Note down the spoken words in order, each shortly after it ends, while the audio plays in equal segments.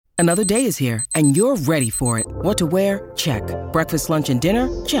Another day is here, and you're ready for it. What to wear? Check. Breakfast, lunch, and dinner?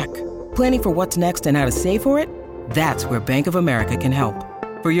 Check. Planning for what's next and how to save for it? That's where Bank of America can help.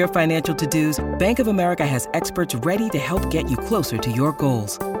 For your financial to-dos, Bank of America has experts ready to help get you closer to your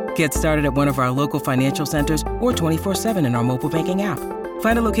goals. Get started at one of our local financial centers or 24/7 in our mobile banking app.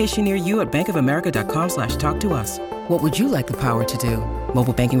 Find a location near you at bankofamerica.com/talktous. What would you like the power to do?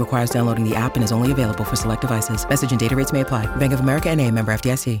 Mobile banking requires downloading the app and is only available for select devices. Message and data rates may apply. Bank of America N.A., member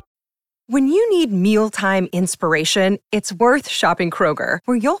FDIC. When you need mealtime inspiration, it's worth shopping Kroger,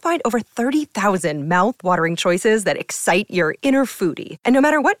 where you'll find over 30,000 mouth-watering choices that excite your inner foodie. And no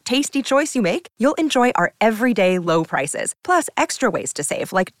matter what tasty choice you make, you'll enjoy our everyday low prices, plus extra ways to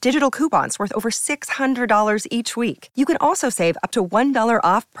save, like digital coupons worth over $600 each week. You can also save up to $1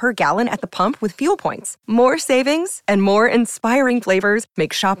 off per gallon at the pump with fuel points. More savings and more inspiring flavors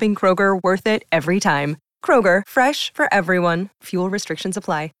make shopping Kroger worth it every time. Kroger, fresh for everyone. Fuel restrictions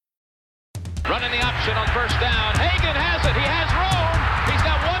apply. Running the option on first down. Hagan has it. He has room. He's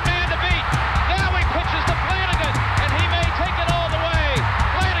got one man to beat. Now he pitches to Flanagan, and he may take it all the way.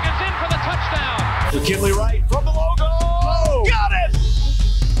 Flanagan's in for the touchdown. McKinley Wright from the logo. Oh, got it!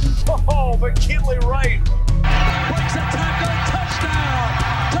 Oh, McKinley Wright. Breaks a tackle. Touchdown.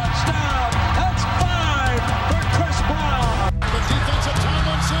 Touchdown. That's 5 for Chris Brown. The defense of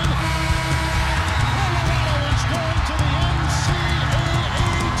Tomlinson. Colorado is going to the NCAA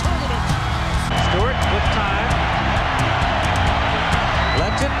tournament. Stewart with time.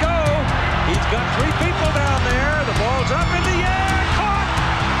 Lets it go. He's got 3 people down there. The ball's up in the air. Caught.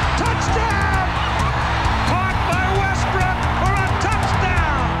 Touchdown. Caught by Westbrook for a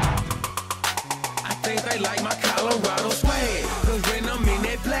touchdown. I think they like my Colorado swag. Cause when I'm in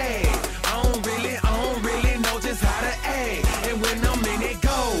that play, I don't really know just how to act. And when I'm in it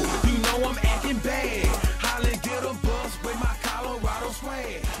go, you know I'm acting bad. Holly get a bus with my Colorado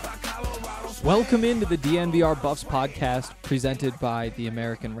swag. Welcome into the DNVR Buffs podcast presented by the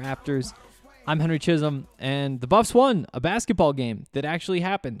American Raptors. I'm Henry Chisholm, and the Buffs won a basketball game that actually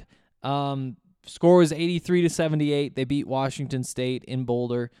happened. Score was 83-78. They beat Washington State in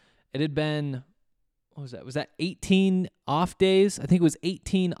Boulder. It had been, what was that? Was that 18 off days? I think it was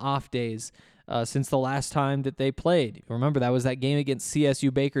 18 off days since the last time that they played. Remember, that was that game against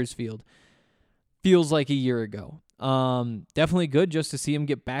CSU Bakersfield. Feels like a year ago. Definitely good just to see him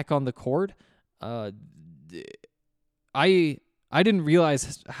get back on the court. I didn't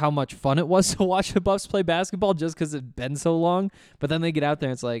realize how much fun it was to watch the Buffs play basketball just because it's been so long. But then they get out there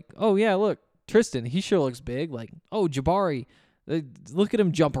and it's like, oh yeah, look, Tristan, he sure looks big. Like, oh, Jabari, look at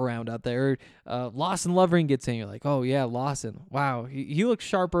him jump around out there. Lawson Lovering gets in. You're like, oh yeah, Lawson. Wow, he looked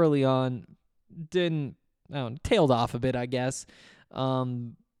sharp early on. Tailed off a bit, I guess.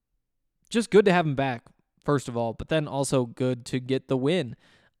 Just good to have him back, first of all, but then also good to get the win.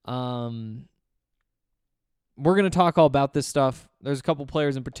 We're going to talk all about this stuff. There's a couple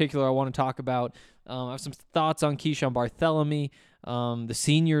players in particular I want to talk about. I have some thoughts on Keyshawn Barthelemy. The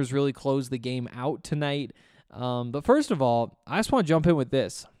seniors really closed the game out tonight. But first of all, I just want to jump in with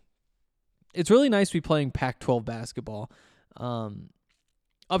this. It's really nice to be playing Pac-12 basketball.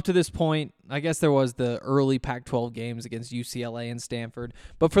 Up to this point, I guess there was the early Pac-12 games against UCLA and Stanford.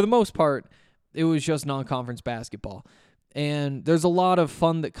 But for the most part, it was just non-conference basketball. And there's a lot of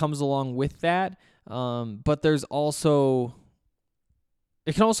fun that comes along with that. But there's also,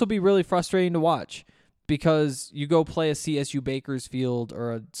 it can also be really frustrating to watch because you go play a CSU Bakersfield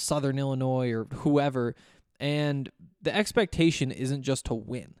or a Southern Illinois or whoever, and the expectation isn't just to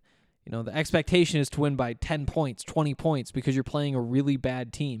win. You know, the expectation is to win by 10 points, 20 points because you're playing a really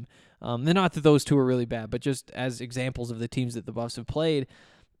bad team. They're not that those two are really bad, but just as examples of the teams that the Buffs have played.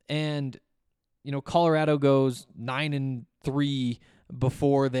 And, you know, Colorado goes 9-3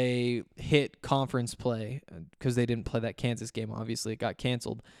 before they hit conference play because they didn't play that Kansas game. Obviously, it got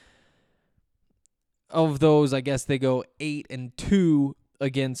canceled. Of those, I guess they go 8-2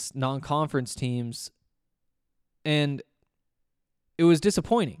 against non-conference teams, and it was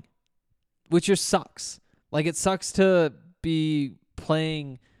disappointing, which just sucks. Like, it sucks to be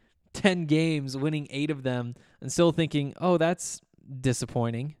playing 10 games, winning 8 of them, and still thinking, oh, that's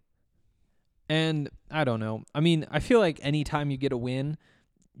disappointing. And I don't know. I mean, I feel like anytime you get a win,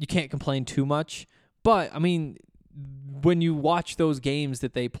 you can't complain too much. But, I mean, when you watch those games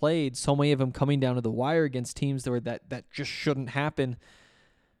that they played, so many of them coming down to the wire against teams that just shouldn't happen,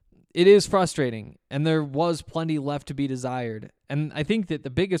 it is frustrating. And there was plenty left to be desired. And I think that the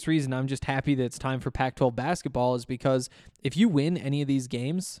biggest reason I'm just happy that it's time for Pac-12 basketball is because if you win any of these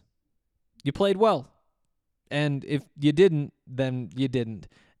games, you played well. And if you didn't, then you didn't.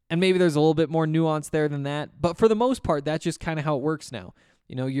 And maybe there's a little bit more nuance there than that. But for the most part, that's just kind of how it works now.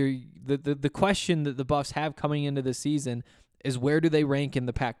 You know, the question that the Buffs have coming into the season is, where do they rank in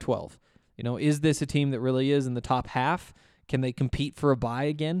the Pac-12? You know, is this a team that really is in the top half? Can they compete for a bye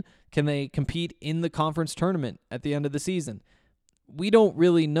again? Can they compete in the conference tournament at the end of the season? We don't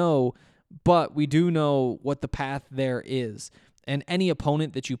really know, but we do know what the path there is. And any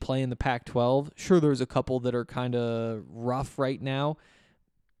opponent that you play in the Pac-12, sure, there's a couple that are kind of rough right now.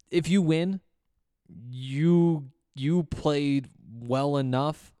 If you win, you played well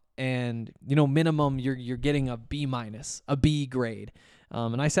enough, and minimum you're getting a B-, a B grade.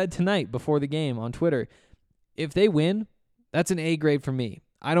 And I said tonight before the game on Twitter, if they win, that's an A grade for me.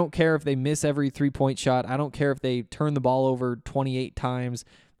 I don't care if they miss every 3-point shot. I don't care if they turn the ball over 28 times.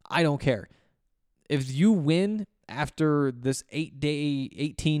 I don't care. If you win after this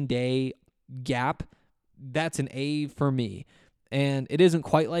 18-day gap, that's an A for me. And it isn't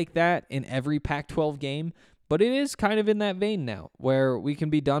quite like that in every Pac-12 game, but it is kind of in that vein now, where we can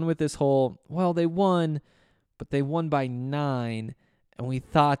be done with this whole, well, they won, but they won by 9, and we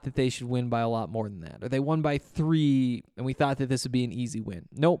thought that they should win by a lot more than that. Or they won by 3, and we thought that this would be an easy win.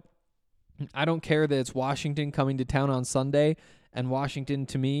 Nope. I don't care that it's Washington coming to town on Sunday, and Washington,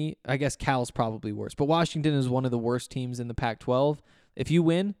 to me, I guess Cal's probably worse, but Washington is one of the worst teams in the Pac-12. If you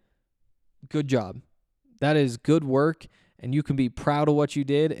win, good job. That is good work, and you can be proud of what you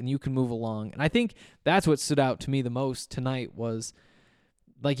did, and you can move along. And I think that's what stood out to me the most tonight was,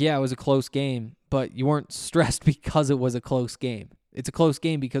 like, yeah, it was a close game, but you weren't stressed because it was a close game. It's a close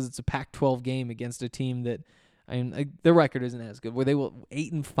game because it's a Pac-12 game against a team that, their record isn't as good. Were they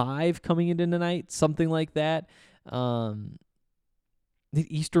 8-5 coming into tonight? Something like that. Did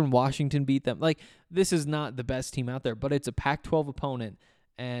Eastern Washington beat them? Like, this is not the best team out there, but it's a Pac-12 opponent,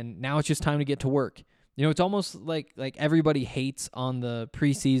 and now it's just time to get to work. It's almost like everybody hates on the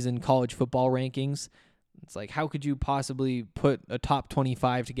preseason college football rankings. It's like, how could you possibly put a top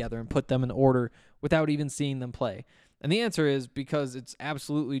 25 together and put them in order without even seeing them play? And the answer is because it's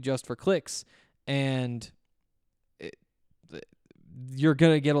absolutely just for clicks, and you're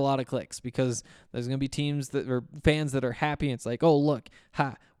going to get a lot of clicks because there's going to be teams that are fans that are happy. And it's like, oh, look,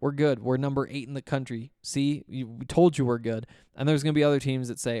 we're good. We're number 8 in the country. See, we told you we're good. And there's going to be other teams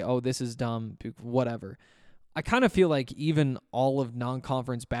that say, oh, this is dumb, whatever. I kind of feel like even all of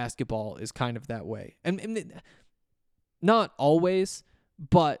non-conference basketball is kind of that way. And not always,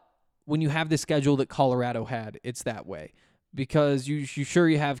 but when you have the schedule that Colorado had, it's that way. Because you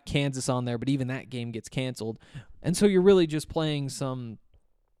have Kansas on there, but even that game gets canceled. And so you're really just playing some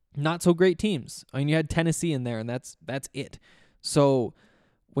not so great teams. I mean, you had Tennessee in there, and that's it. So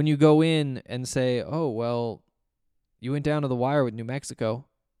when you go in and say, oh, well, you went down to the wire with New Mexico,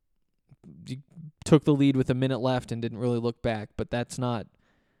 you took the lead with a minute left and didn't really look back, but that's not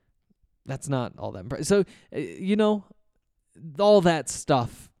all that impressive. So, all that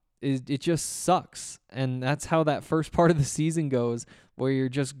stuff, it just sucks. And that's how that first part of the season goes, where you're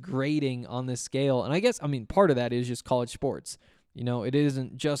just grading on this scale. And I guess, part of that is just college sports. It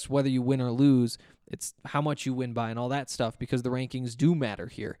isn't just whether you win or lose. It's how much you win by and all that stuff, because the rankings do matter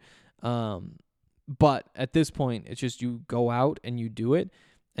here. But at this point, it's just you go out and you do it.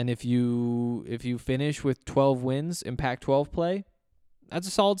 And if you finish with 12 wins in Pac-12 play, that's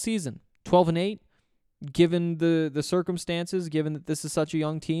a solid season. 12-8. Given the circumstances, given that this is such a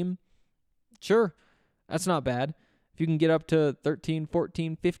young team, sure, that's not bad. If you can get up to 13,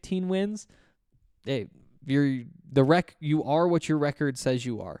 14, 15 wins, hey, you are what your record says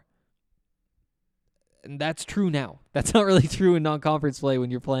you are. And that's true now. That's not really true in non-conference play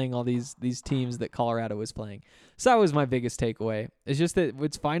when you're playing all these teams that Colorado is playing. So that was my biggest takeaway. It's just that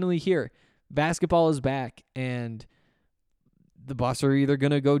it's finally here. Basketball is back, and the Buffs are either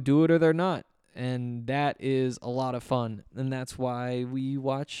going to go do it or they're not. And that is a lot of fun, and that's why we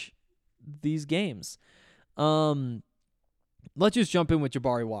watch these games. Let's just jump in with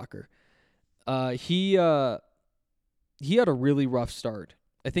Jabari Walker. He had a really rough start.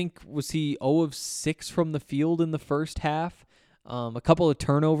 I think, was he 0 of 6 from the field in the first half? A couple of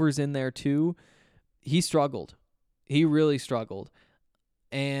turnovers in there too. He struggled. He really struggled.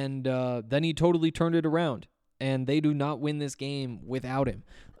 And then he totally turned it around. And they do not win this game without him.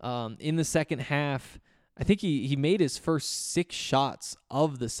 In the second half, I think he made his first 6 shots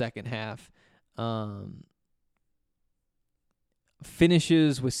of the second half.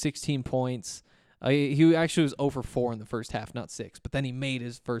 Finishes with 16 points. He actually was 0 for 4 in the first half, not 6. But then he made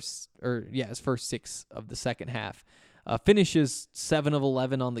his first 6 of the second half. Finishes 7 of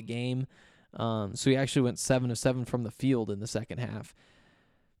 11 on the game. So he actually went 7 of 7 from the field in the second half.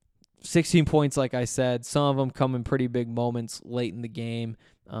 16 points, like I said. Some of them come in pretty big moments late in the game.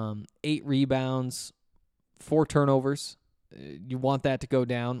 8 rebounds, 4 turnovers. You want that to go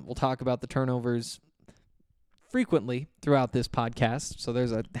down. We'll talk about the turnovers frequently throughout this podcast, so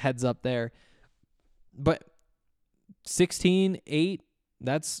there's a heads up there. But 16-8,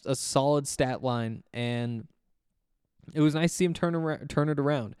 that's a solid stat line, and it was nice to see him turn it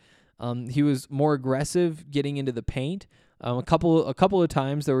around. He was more aggressive getting into the paint. A couple of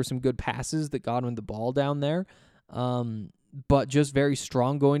times there were some good passes that got him the ball down there, but just very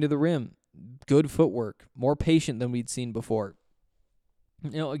strong going to the rim. Good footwork, more patient than we'd seen before.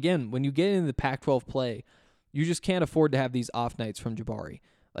 Again, when you get into the Pac-12 play, you just can't afford to have these off nights from Jabari.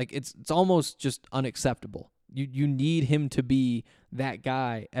 Like it's almost just unacceptable. You need him to be that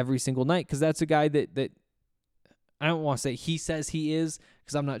guy every single night, because that's a guy that I don't want to say he says he is,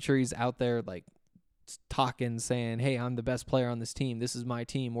 because I'm not sure he's out there like talking, saying, hey, I'm the best player on this team. This is my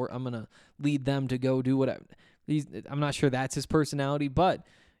team. I'm going to lead them to go do whatever. I'm not sure that's his personality, but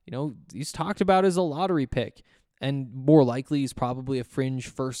he's talked about as a lottery pick, and more likely he's probably a fringe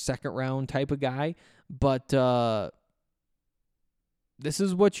first, second round type of guy. But this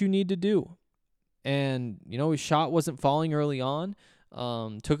is what you need to do. And, his shot wasn't falling early on.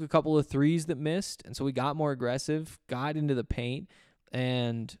 Took a couple of threes that missed, and so we got more aggressive, got into the paint.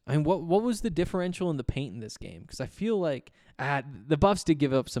 And I mean, what was the differential in the paint in this game? Because I feel like the Buffs did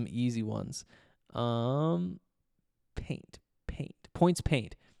give up some easy ones. Points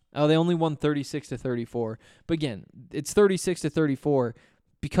paint. Oh, they only won 36-34. But again, it's 36-34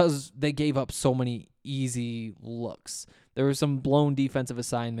 because they gave up so many easy looks. There were some blown defensive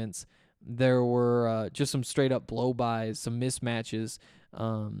assignments. There were just some straight-up blow-bys, some mismatches.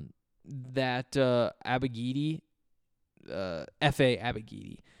 That Abogidi, F.A.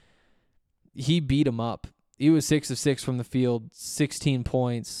 Abogidi, he beat him up. He was 6 of 6 from the field, 16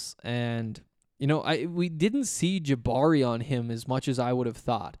 points. And, we didn't see Jabari on him as much as I would have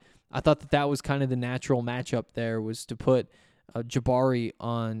thought. I thought that was kind of the natural matchup there, was to put Jabari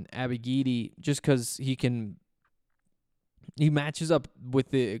on Abogidi, just because he matches up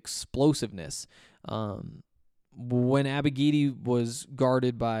with the explosiveness. When Abogidi was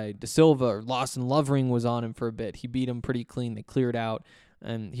guarded by Da Silva, or Lawson Lovering was on him for a bit, he beat him pretty clean. They cleared out,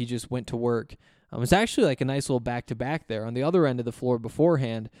 and he just went to work. It was actually like a nice little back-to-back there. On the other end of the floor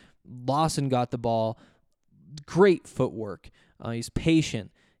beforehand, Lawson got the ball. Great footwork. He's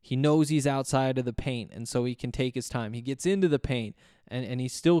patient. He knows he's outside of the paint, and so he can take his time. He gets into the paint, and he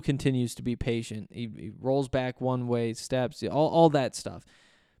still continues to be patient. He rolls back one way, steps, all that stuff.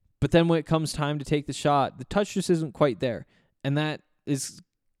 But then when it comes time to take the shot, the touch just isn't quite there. And that is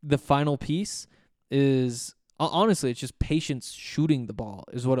the final piece is, honestly, it's just patience shooting the ball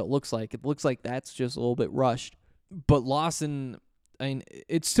is what it looks like. It looks like that's just a little bit rushed. But Lawson, I mean,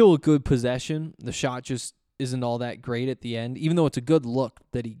 it's still a good possession. The shot just isn't all that great at the end, even though it's a good look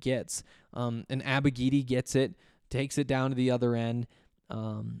that he gets. And Abogidi gets it, takes it down to the other end.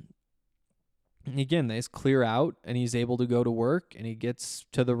 Again, they just clear out, and he's able to go to work, and he gets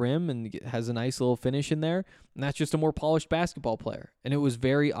to the rim and has a nice little finish in there. And that's just a more polished basketball player. And it was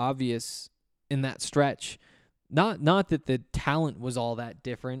very obvious in that stretch, not that the talent was all that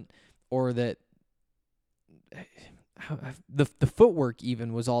different, or that the footwork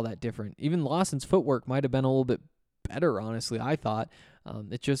even was all that different. Even Lawson's footwork might have been a little bit better, honestly, I thought.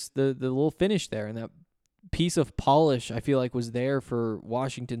 It's just the little finish there, and that piece of polish I feel like was there for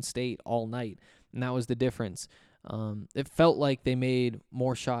Washington State all night, and that was the difference. It felt like they made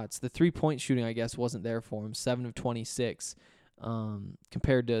more shots. The 3-point shooting, I guess, wasn't there for him, 7 of 26,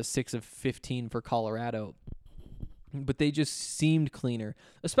 compared to 6 of 15 for Colorado. But they just seemed cleaner,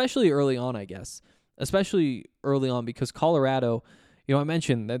 especially early on, I guess. Especially early on, because Colorado, I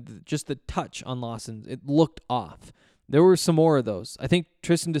mentioned that just the touch on Lawson, it looked off. There were some more of those. I think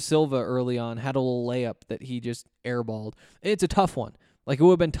Tristan Da Silva early on had a little layup that he just airballed. It's a tough one. Like, it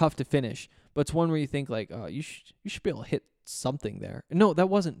would have been tough to finish, but it's one where you think, like, oh, you should be able to hit something there. No, that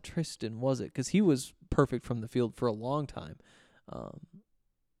wasn't Tristan, was it? Because he was perfect from the field for a long time.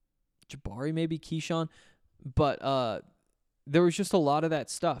 Jabari, maybe Keyshawn. But there was just a lot of that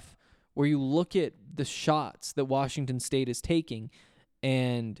stuff where you look at the shots that Washington State is taking,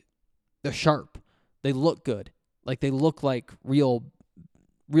 and they're sharp. They look good. Like, they look like real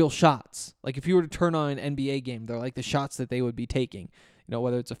shots. Like, if you were to turn on an NBA game, they're like the shots that they would be taking.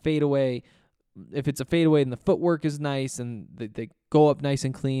 Whether it's a fadeaway. If it's a fadeaway and the footwork is nice and they go up nice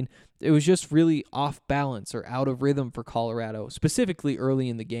and clean, it was just really off balance or out of rhythm for Colorado, specifically early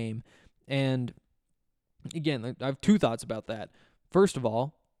in the game. And, again, I have two thoughts about that. First of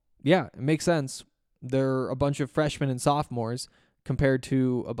all, yeah, it makes sense. They're a bunch of freshmen and sophomores compared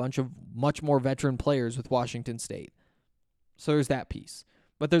to a bunch of much more veteran players with Washington State. So there's that piece.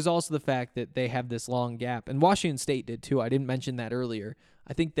 But there's also the fact that they have this long gap. And Washington State did too. I didn't mention that earlier.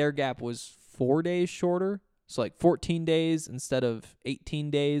 I think their gap was 4 days shorter. So like 14 days instead of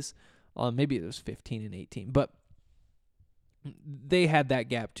 18 days. Maybe it was 15 and 18. But they had that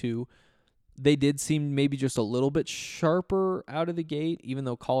gap too. They did seem maybe just a little bit sharper out of the gate, even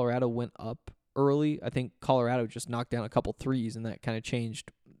though Colorado went up early. I think Colorado just knocked down a couple threes, and that kind of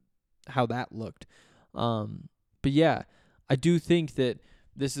changed how that looked. But yeah, I do think that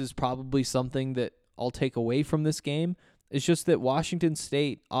this is probably something that I'll take away from this game. It's just that Washington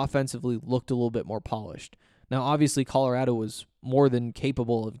State offensively looked a little bit more polished. Now, obviously, Colorado was more than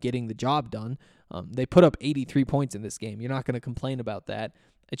capable of getting the job done. They put up 83 points in this game. You're not going to complain about that.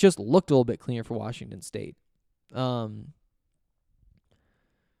 It just looked a little bit cleaner for Washington State. We've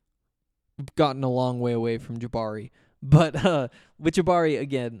gotten a long way away from Jabari. But with Jabari,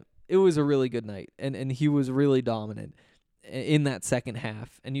 again, it was a really good night. And he was really dominant in that second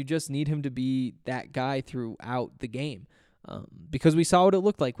half. And you just need him to be that guy throughout the game. Because we saw what it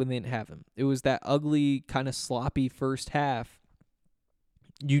looked like when they didn't have him. It was that ugly, kind of sloppy first half.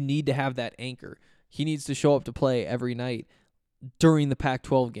 You need to have that anchor. He needs to show up to play every night during the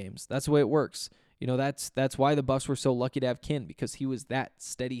Pac-12 games. That's the way it works. You know, that's why the Buffs were so lucky to have Ken, because he was that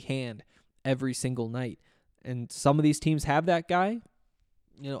steady hand every single night. And some of these teams have that guy.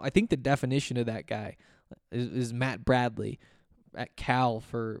 You know, I think the definition of that guy is Matt Bradley at Cal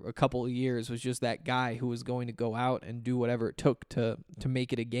for a couple of years, was just that guy who was going to go out and do whatever it took to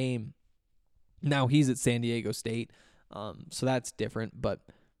make it a game. Now he's at San Diego State, so that's different. But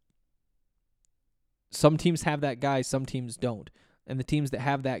some teams have that guy, some teams don't. And the teams that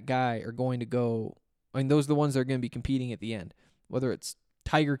have that guy are going to go, I mean, those are the ones that are going to be competing at the end. Whether it's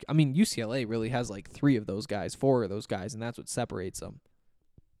UCLA really has like 3 of those guys, 4 of those guys, and that's what separates them.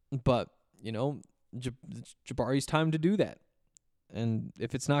 But, you know, Jabari's time to do that. And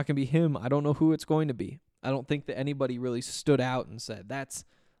if it's not going to be him, I don't know who it's going to be. I don't think that anybody really stood out and said, that's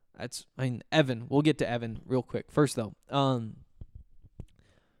Evan. We'll get to Evan real quick. First, though,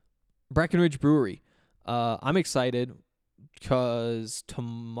 Breckenridge Brewery. I'm excited because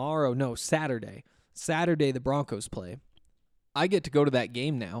Saturday, the Broncos play. I get to go to that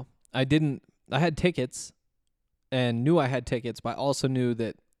game now. I had tickets and knew I had tickets, but I also knew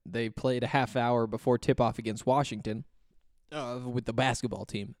that they played a half hour before tip-off against Washington. With the basketball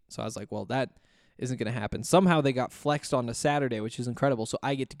team. So I was like, well, that isn't going to happen. Somehow they got flexed on to Saturday, which is incredible. So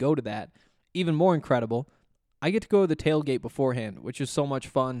I get to go to that. Even more incredible, I get to go to the tailgate beforehand, which is so much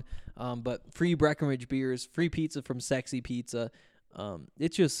fun. But free Breckenridge beers, free pizza from Sexy Pizza. I'm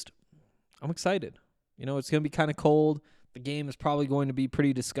excited. You know, it's going to be kind of cold. The game is probably going to be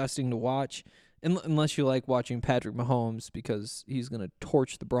pretty disgusting to watch, unless you like watching Patrick Mahomes, because he's going to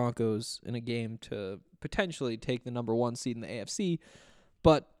torch the Broncos in a game to potentially take the number 1 seed in the AFC.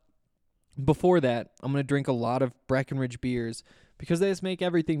 But before that, I'm going to drink a lot of Breckenridge beers because they just make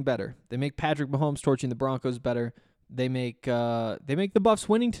everything better. They make Patrick Mahomes torching the Broncos better. They make the Buffs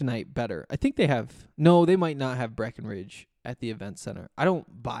winning tonight better. I think they might not have Breckenridge at the event center. I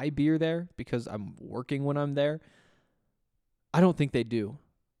don't buy beer there because I'm working when I'm there. I don't think they do.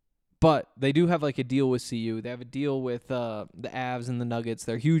 But they do have like a deal with CU. They have a deal with the Avs and the Nuggets.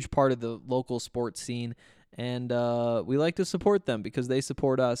 They're a huge part of the local sports scene. And we like to support them because they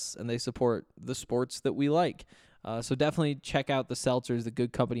support us and they support the sports that we like. So definitely check out the seltzers, the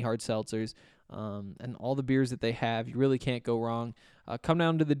Good Company Hard Seltzers, and all the beers that they have. You really can't go wrong. Come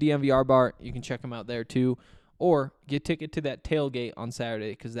down to the DMVR bar. You can check them out there too. Or get a ticket to that tailgate on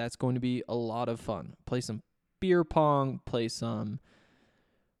Saturday because that's going to be a lot of fun. Play some beer pong, play some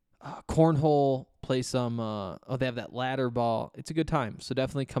cornhole, play some, they have that ladder ball. It's a good time. So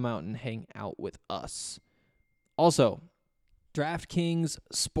definitely come out and hang out with us. Also, DraftKings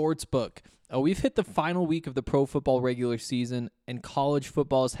Sportsbook. We've hit the final week of the pro football regular season, and college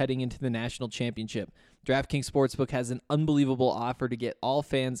football is heading into the national championship. DraftKings Sportsbook has an unbelievable offer to get all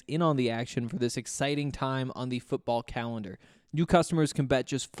fans in on the action for this exciting time on the football calendar. New customers can bet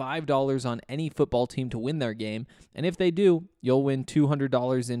just $5 on any football team to win their game, and if they do, you'll win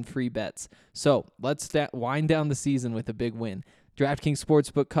 $200 in free bets. So let's wind down the season with a big win. DraftKings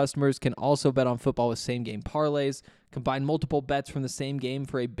Sportsbook customers can also bet on football with same-game parlays. Combine multiple bets from the same game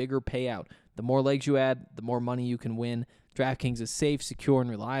for a bigger payout. The more legs you add, the more money you can win. DraftKings is safe, secure, and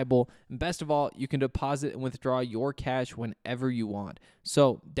reliable. And best of all, you can deposit and withdraw your cash whenever you want.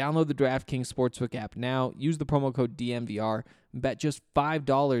 So download the DraftKings Sportsbook app now. Use the promo code DMVR. Bet just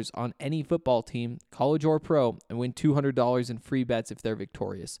 $5 on any football team, college or pro, and win $200 in free bets if they're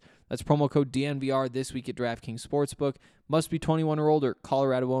victorious. That's promo code DNVR this week at DraftKings Sportsbook. Must be 21 or older,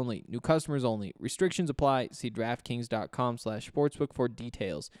 Colorado only, new customers only. Restrictions apply. See DraftKings.com/sportsbook for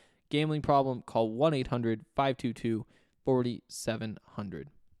details. Gambling problem, call 1-800-522-4700.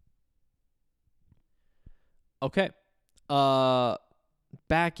 Okay.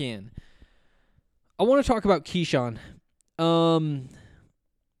 Back in. I want to talk about Keyshawn. I'm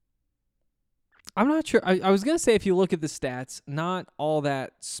not sure. I was going to say if you look at the stats, not all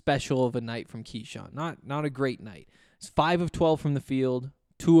that special of a night from Keyshawn. Not a great night. It's 5 of 12 from the field,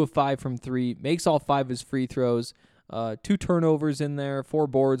 2 of 5 from 3, makes all 5 of his free throws, 2 turnovers in there, 4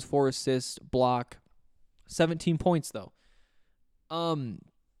 boards, 4 assists, block, 17 points though.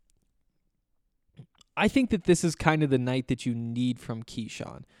 I think that this is kind of the night that you need from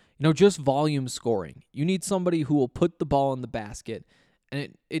Keyshawn. Just volume scoring. You need somebody who will put the ball in the basket,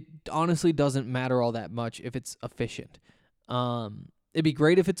 and it honestly doesn't matter all that much if it's efficient. It'd be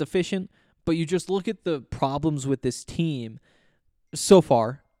great if it's efficient, but you just look at the problems with this team so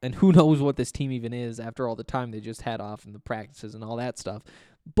far, and who knows what this team even is after all the time they just had off in the practices and all that stuff.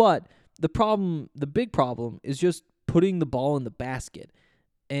 But the big problem is just putting the ball in the basket.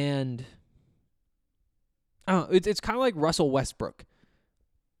 And it's kind of like Russell Westbrook.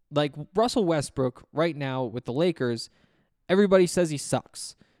 Like Russell Westbrook right now with the Lakers, everybody says he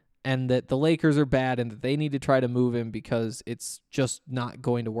sucks and that the Lakers are bad and that they need to try to move him because it's just not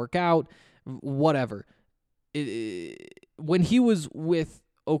going to work out, whatever. When he was with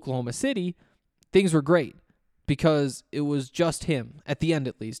Oklahoma City, things were great because it was just him. At the end,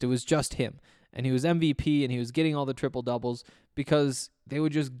 at least, it was just him. And he was MVP and he was getting all the triple-doubles because they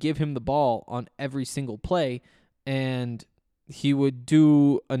would just give him the ball on every single play and he would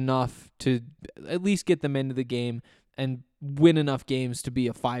do enough to at least get them into the game and win enough games to be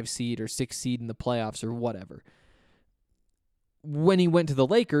a 5 seed or 6 seed in the playoffs or whatever. When he went to the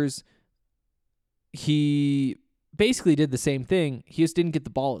Lakers, he basically did the same thing. He just didn't get the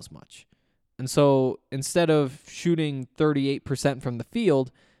ball as much. And so instead of shooting 38% from the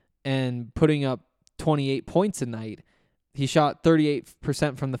field and putting up 28 points a night, he shot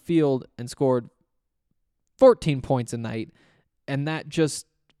 38% from the field and scored 14 points a night. And that just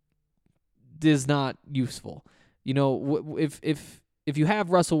is not useful. If you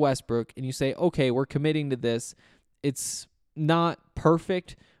have Russell Westbrook and you say, okay, we're committing to this, it's not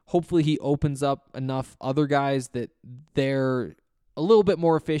perfect. Hopefully he opens up enough other guys that they're a little bit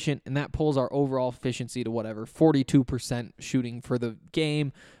more efficient, and that pulls our overall efficiency to 42% shooting for the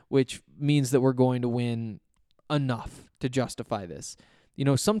game, which means that we're going to win enough to justify this.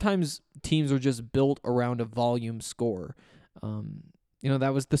 Sometimes teams are just built around a volume scorer.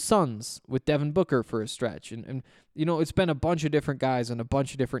 That was the Suns with Devin Booker for a stretch. And it's been a bunch of different guys on a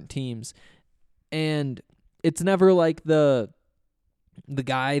bunch of different teams. And it's never like the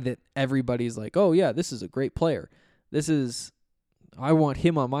guy that everybody's like, oh, yeah, this is a great player. I want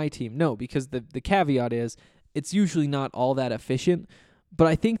him on my team. No, because the caveat is it's usually not all that efficient. But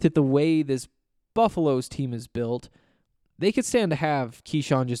I think that the way this Buffalo's team is built, they could stand to have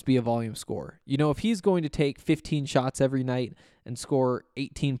Keyshawn just be a volume scorer. If he's going to take 15 shots every night and score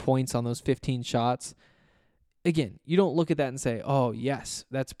 18 points on those 15 shots, again, you don't look at that and say, oh, yes,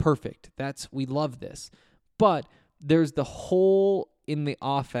 that's perfect. We love this. But there's the hole in the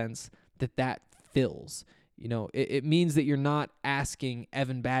offense that fills. It means that you're not asking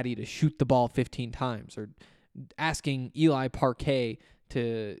Evan Batty to shoot the ball 15 times or asking Eli Parquet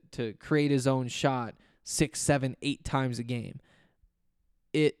to create his own shot 6, 7, 8 times a game.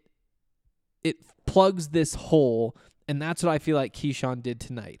 It plugs this hole, and that's what I feel like Keyshawn did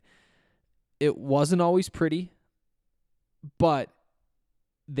tonight. It wasn't always pretty, but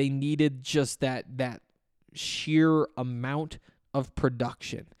they needed just that sheer amount of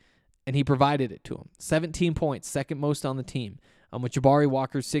production, and he provided it to them. 17 points, second most on the team, with Jabari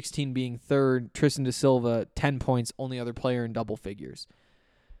Walker 16 being third, Tristan Da Silva 10 points, only other player in double figures.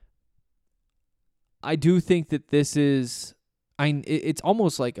 I do think that this is, it's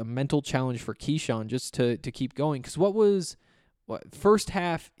almost like a mental challenge for Keyshawn just to keep going. Because first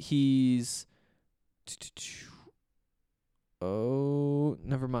half he's, oh,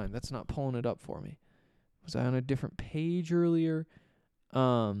 never mind. That's not pulling it up for me. Was I on a different page earlier?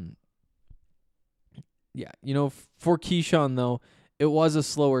 Yeah, for Keyshawn though, it was a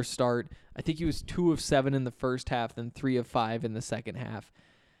slower start. I think he was 2 of 7 in the first half, then 3 of 5 in the second half.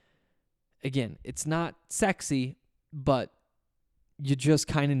 Again, it's not sexy, but you just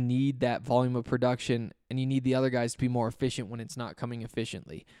kind of need that volume of production, and you need the other guys to be more efficient when it's not coming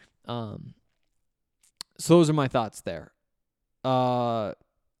efficiently. So those are my thoughts there.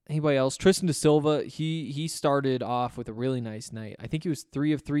 Anybody else? Tristan da Silva, he started off with a really nice night. I think he was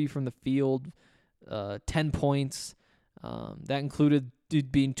 3 of 3 from the field, 10 points. That included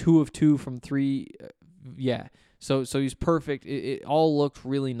being 2 of 2 from 3. So he's perfect. It all looked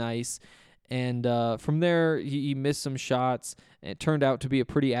really nice. And from there, he missed some shots, and it turned out to be a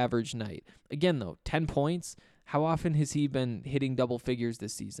pretty average night. Again, though, 10 points. How often has he been hitting double figures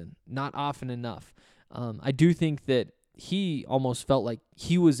this season? Not often enough. I do think that he almost felt like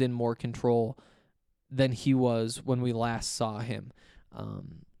he was in more control than he was when we last saw him.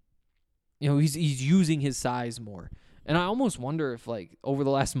 He's using his size more. And I almost wonder if, like, over the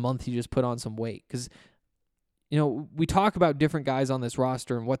last month he just put on some weight. Because, we talk about different guys on this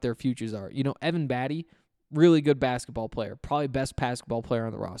roster and what their futures are. Evan Batty, really good basketball player. Probably best basketball player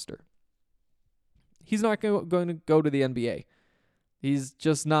on the roster. He's not going to go to the NBA. He's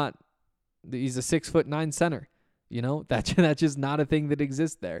just not. He's a 6'9" center. That's just not a thing that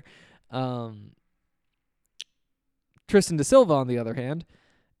exists there. Tristan da Silva, on the other hand,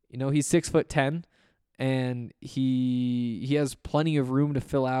 he's 6'10", and he has plenty of room to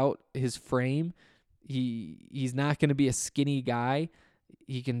fill out his frame. He's not going to be a skinny guy.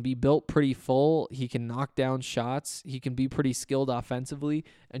 He can be built pretty full. He can knock down shots. He can be pretty skilled offensively.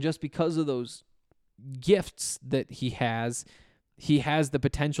 And just because of those gifts that he has the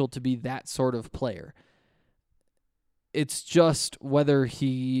potential to be that sort of player. It's just whether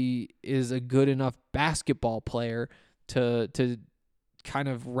he is a good enough basketball player to kind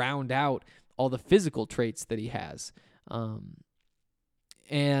of round out all the physical traits that he has.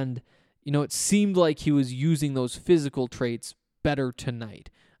 And it seemed like he was using those physical traits better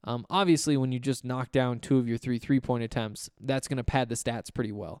tonight. Obviously, when you just knock down 2 of your 3 3-point attempts, that's going to pad the stats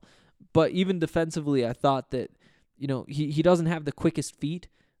pretty well. But even defensively, I thought that, he doesn't have the quickest feet,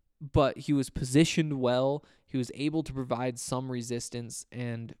 but he was positioned well. He was able to provide some resistance,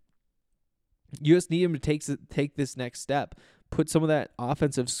 and you just need him to take this next step, put some of that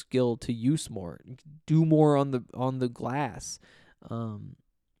offensive skill to use more, do more on the glass.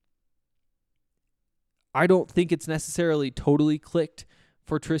 I don't think it's necessarily totally clicked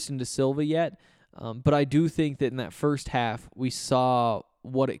for Tristan da Silva yet, but I do think that in that first half we saw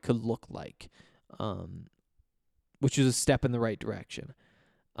what it could look like, which is a step in the right direction.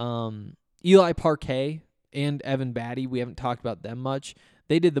 Eli Parquet and Evan Batty, we haven't talked about them much.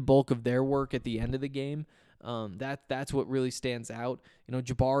 They did the bulk of their work at the end of the game. That's what really stands out.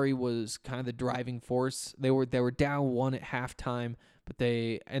 Jabari was kind of the driving force. They were down 1 at halftime, but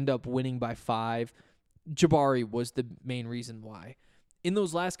they end up winning by 5. Jabari was the main reason why. In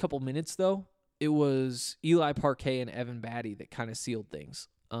those last couple minutes, though, it was Eli Parquet and Evan Batty that kind of sealed things.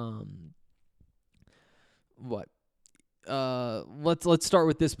 Let's start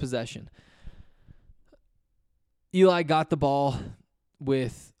with this possession. Eli got the ball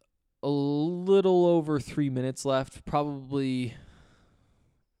with a little over 3 minutes left. Probably.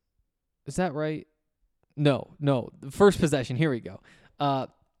 Is that right? No. The first possession. Here we go.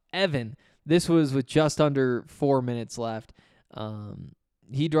 Evan, this was with just under 4 minutes left.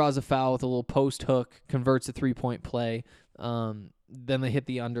 He draws a foul with a little post hook, converts a 3-point play. Then they hit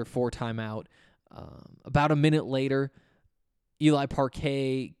the under 4 timeout. About a minute later, Eli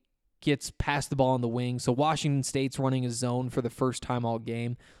Parquet gets past the ball on the wing. So Washington State's running a zone for the first time all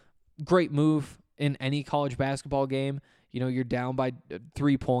game. Great move in any college basketball game. You're down by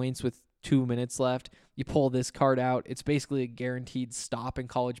 3 points with 2 minutes left. You pull this card out. It's basically a guaranteed stop in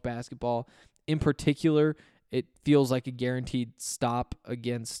college basketball. In particular, it feels like a guaranteed stop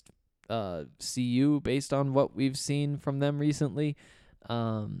against CU based on what we've seen from them recently.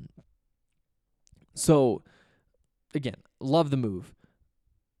 So, again, love the move.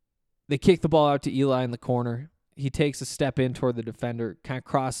 They kick the ball out to Eli in the corner. He takes a step in toward the defender, kind of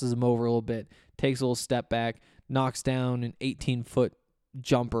crosses him over a little bit, takes a little step back, knocks down an 18-foot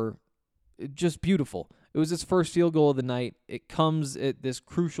jumper. Just beautiful. It was his first field goal of the night. It comes at this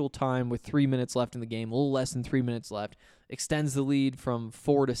crucial time with 3 minutes left in the game, a little less than 3 minutes left. Extends the lead from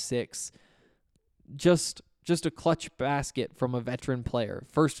 4 to 6. Just a clutch basket from a veteran player.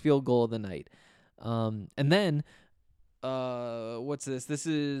 First field goal of the night. And then, what's this? This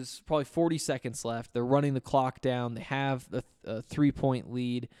is probably 40 seconds left. They're running the clock down. They have a 3-point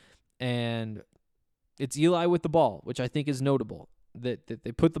lead, and it's Eli with the ball, which I think is notable. That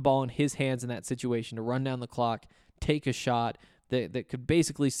they put the ball in his hands in that situation to run down the clock, take a shot that could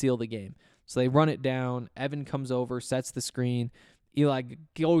basically seal the game. So they run it down. Evan comes over, sets the screen. Eli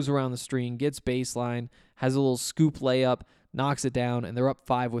goes around the screen, gets baseline, has a little scoop layup, knocks it down, and they're up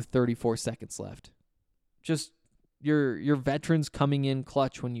 5 with 34 seconds left. Just your veterans coming in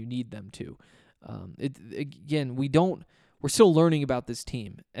clutch when you need them to. Again, we don't we're still learning about this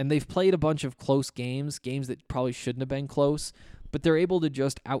team. And they've played a bunch of close games that probably shouldn't have been close, but they're able to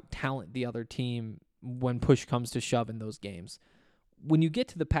just out-talent the other team when push comes to shove in those games. When you get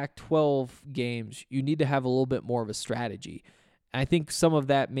to the Pac-12 games, you need to have a little bit more of a strategy. And I think some of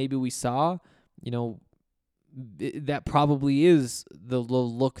that maybe we saw, that probably is the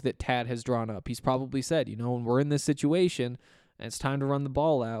look that Tad has drawn up. He's probably said, when we're in this situation and it's time to run the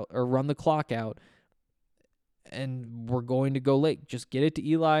ball out or run the clock out and we're going to go late, just get it to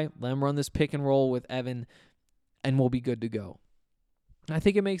Eli, let him run this pick and roll with Evan, and we'll be good to go. And I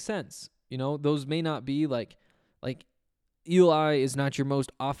think it makes sense. Those may not be like Eli is not your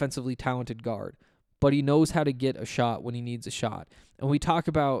most offensively talented guard, but he knows how to get a shot when he needs a shot. And we talk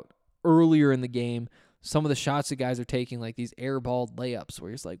about earlier in the game, some of the shots that guys are taking, like these airballed layups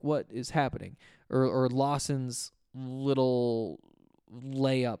where it's like, what is happening? Or Lawson's little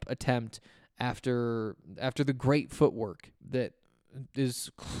layup attempt after the great footwork that is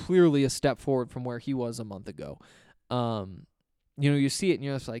clearly a step forward from where he was a month ago. You see it and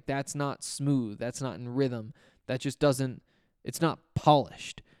you're just like, that's not smooth. That's not in rhythm. That just doesn't, it's not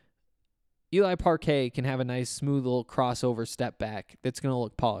polished. Eli Parquet can have a nice, smooth little crossover step back that's going to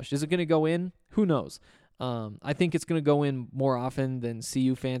look polished. Is it going to go in? Who knows? I think it's going to go in more often than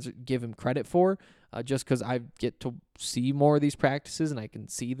CU fans give him credit for, just because I get to see more of these practices and I can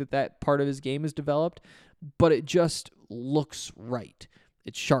see that part of his game is developed. But it just looks right.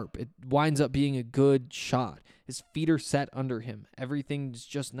 It's sharp. It winds up being a good shot. His feet are set under him. Everything's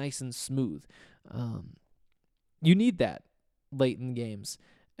just nice and smooth. You need that late in games.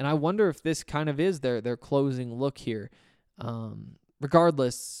 And I wonder if this kind of is their closing look here.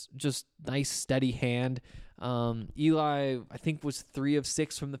 Regardless, just nice, steady hand. Eli, I think, was 3 of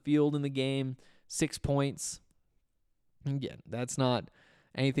 6 from the field in the game, 6 points. Again, that's not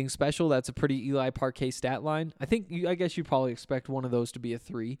anything special. That's a pretty Eli Parquet stat line. I guess you'd probably expect one of those to be a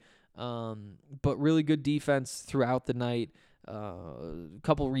 3. But really good defense throughout the night.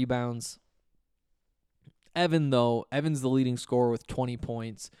 Couple rebounds. Evan's the leading scorer with 20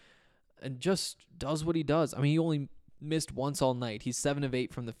 points and just does what he does. I mean, he only missed once all night. He's 7 of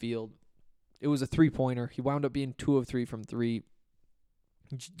 8 from the field. It was a 3-pointer. He wound up being 2 of 3 from 3.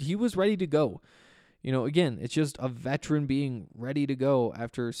 He was ready to go. Again, it's just a veteran being ready to go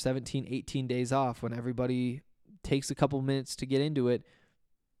after 17, 18 days off when everybody takes a couple minutes to get into it.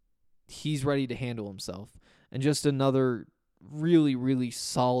 He's ready to handle himself. And just another really, really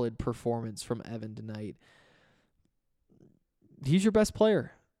solid performance from Evan tonight. He's your best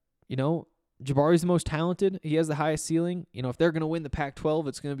player. Jabari's the most talented. He has the highest ceiling. If they're going to win the Pac-12,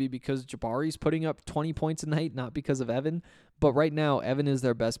 it's going to be because Jabari's putting up 20 points a night, not because of Evan. But right now, Evan is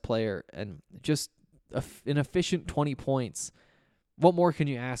their best player. And just an efficient 20 points. What more can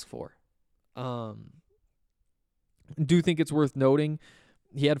you ask for? Do think it's worth noting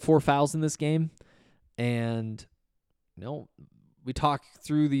he had 4 fouls in this game. And, we talk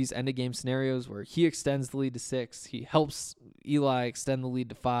through these end-of-game scenarios where he extends the lead to 6. He helps Eli extend the lead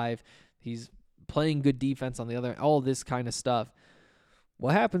to 5. He's playing good defense on the other end, all this kind of stuff.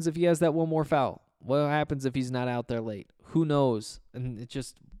 What happens if he has that one more foul? What happens if he's not out there late? Who knows? And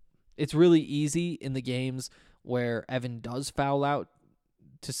it's really easy in the games where Evan does foul out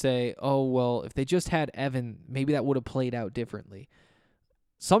to say, oh, well, if they just had Evan, maybe that would have played out differently.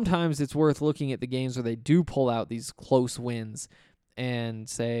 Sometimes it's worth looking at the games where they do pull out these close wins and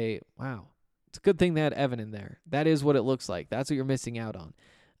say, wow, it's a good thing they had Evan in there. That is what it looks like. That's what you're missing out on.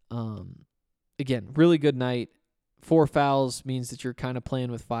 Again, really good night. 4 fouls means that you're kind of playing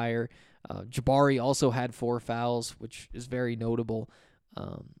with fire. Jabari also had 4 fouls, which is very notable.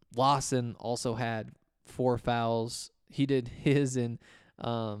 Lawson also had 4 fouls. He did his in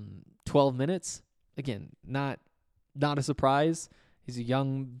 12 minutes. Again, not a surprise. He's a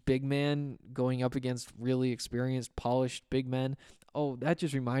young big man going up against really experienced, polished big men. Oh, that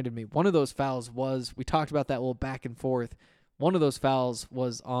just reminded me. One of those fouls was, we talked about that little back and forth. One of those fouls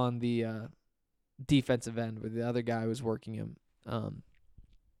was on the defensive end where the other guy was working him. But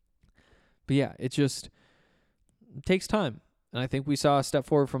yeah, it takes time. And I think we saw a step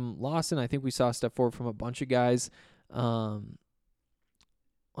forward from Lawson. I think we saw a step forward from a bunch of guys. Let's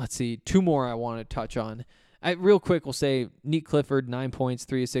see, 2 more I want to touch on. Real quick, we'll say Nick Clifford, 9 points,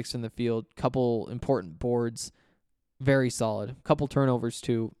 3 of 6 in the field, couple important boards, very solid. Couple turnovers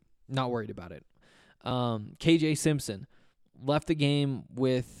too, not worried about it. KJ Simpson left the game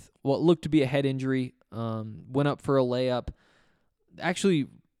with what looked to be a head injury, went up for a layup. Actually,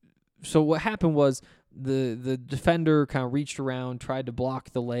 so what happened was the defender kind of reached around, tried to block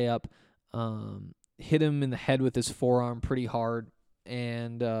the layup, hit him in the head with his forearm pretty hard.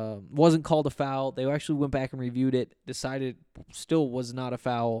 and wasn't called a foul. They actually went back and reviewed it, decided still was not a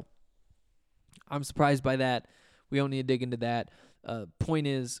foul. I'm surprised by that. We don't need to dig into that. Point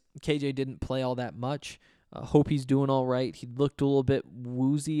is, KJ didn't play all that much. Hope he's doing all right. He looked a little bit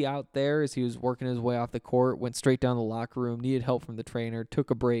woozy out there as he was working his way off the court, went straight down the locker room, needed help from the trainer,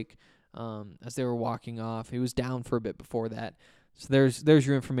 took a break as they were walking off. He was down for a bit before that. So there's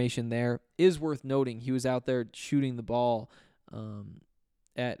your information there. Is worth noting he was out there shooting the ball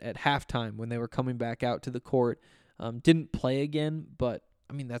at halftime when they were coming back out to the court. Didn't play again, but,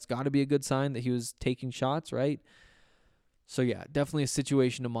 I mean, that's got to be a good sign that he was taking shots, right? So, yeah, definitely a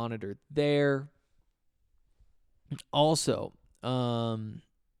situation to monitor there. Also,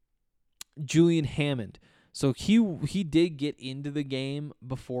 Julian Hammond. So he did get into the game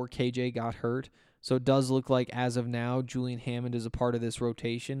before KJ got hurt. So it does look like as of now, Julian Hammond is a part of this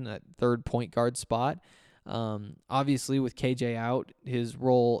rotation, that third point guard spot. Obviously, with KJ out, his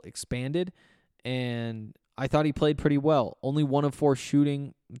role expanded, and I thought he played pretty well. Only 1 of 4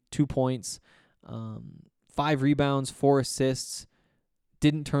 shooting, 2 points, 5 rebounds, 4 assists,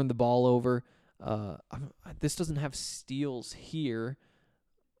 didn't turn the ball over. This doesn't have steals here,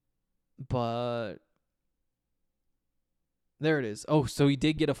 but there it is. Oh, so he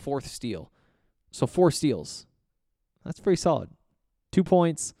did get a 4th steal. So 4 steals. That's pretty solid. 2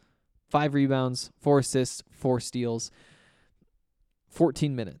 points, 5 rebounds, 4 assists, 4 steals,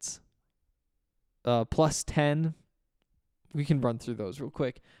 14 minutes. Plus 10. We can run through those real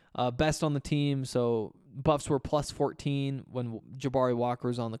quick. Best on the team, so Buffs were plus 14 when Jabari Walker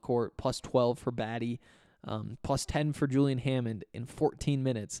was on the court, plus 12 for Batty, plus 10 for Julian Hammond in 14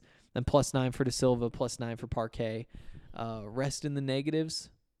 minutes, then plus 9 for De Silva, plus 9 for Parquet. Rest in the negatives?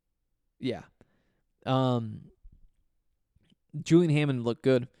 Yeah. Julian Hammond looked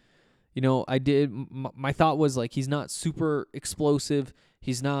good. You know, my thought was, like, he's not super explosive.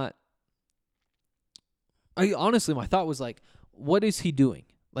 He's not... honestly, my thought was, like, what is he doing?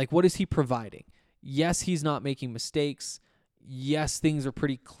 Like, what is he providing? Yes, he's not making mistakes. Yes, things are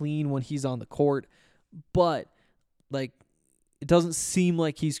pretty clean when he's on the court. But, like, it doesn't seem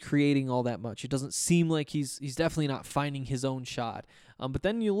like he's creating all that much. It doesn't seem like he's definitely not finding his own shot. But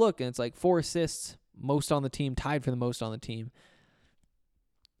then you look, and it's like 4 assists, most on the team, tied for the most on the team.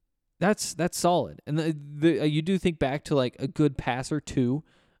 That's solid. And you do think back to, like, a good passer, too.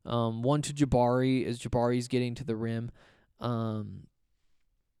 One to Jabari as Jabari's getting to the rim.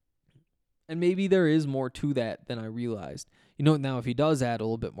 And maybe there is more to that than I realized. You know, now if he does add a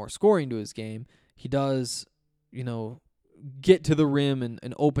little bit more scoring to his game, he does, you know, get to the rim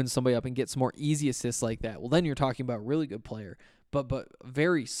and open somebody up and get some more easy assists like that. Well, then you're talking about a really good player, but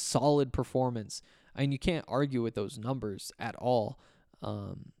very solid performance. I mean, you can't argue with those numbers at all.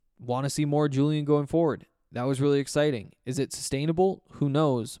 Want to see more Julian going forward. That was really exciting. Is it sustainable? Who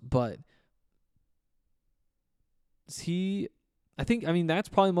knows? But that's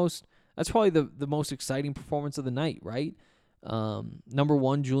probably the most exciting performance of the night, right? Number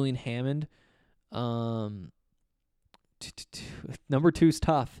 1, Julian Hammond. Number 2's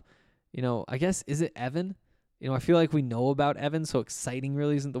tough. You know, I guess, is it Evan? You know, I feel like we know about Evan, so exciting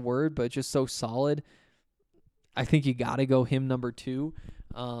really isn't the word, but just so solid. I think you got to go him number 2.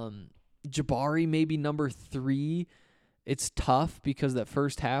 Jabari maybe number 3. It's tough because that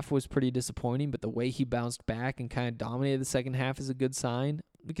first half was pretty disappointing, but the way he bounced back and kind of dominated the second half is a good sign.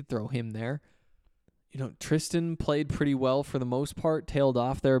 We could throw him there. You know, Tristan played pretty well for the most part, tailed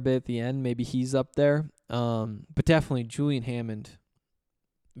off there a bit at the end. Maybe he's up there. But definitely Julian Hammond,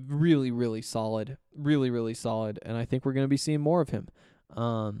 really, really solid. Really, really solid. And I think we're going to be seeing more of him.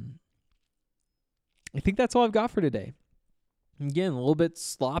 I think that's all I've got for today. Again, a little bit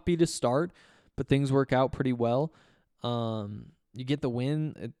sloppy to start, but things work out pretty well. You get the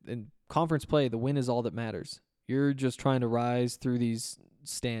win. In conference play, the win is all that matters. You're just trying to rise through these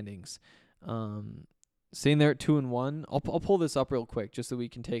standings. Staying there at 2-1. I'll pull this up real quick just so we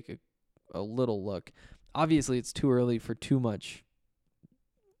can take a little look. Obviously, it's too early for too much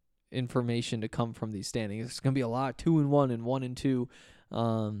information to come from these standings. It's going to be a lot. 2-1 and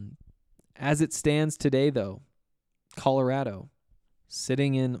 1-2. As it stands today, though, Colorado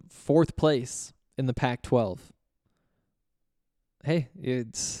sitting in 4th place in the Pac-12. Hey,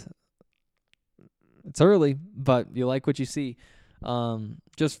 it's early, but you like what you see.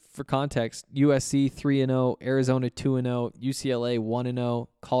 Just for context, USC 3-0, Arizona 2-0, UCLA 1-0,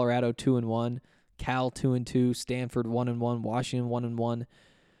 Colorado 2-1, Cal 2-2, Stanford 1-1, Washington 1-1.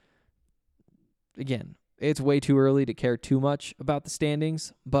 Again, it's way too early to care too much about the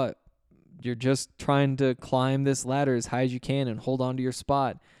standings, but you're just trying to climb this ladder as high as you can and hold on to your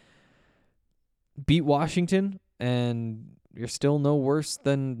spot. Beat Washington, and you're still no worse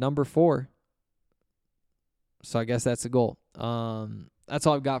than number 4. So I guess that's the goal. That's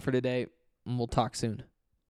all I've got for today, and we'll talk soon.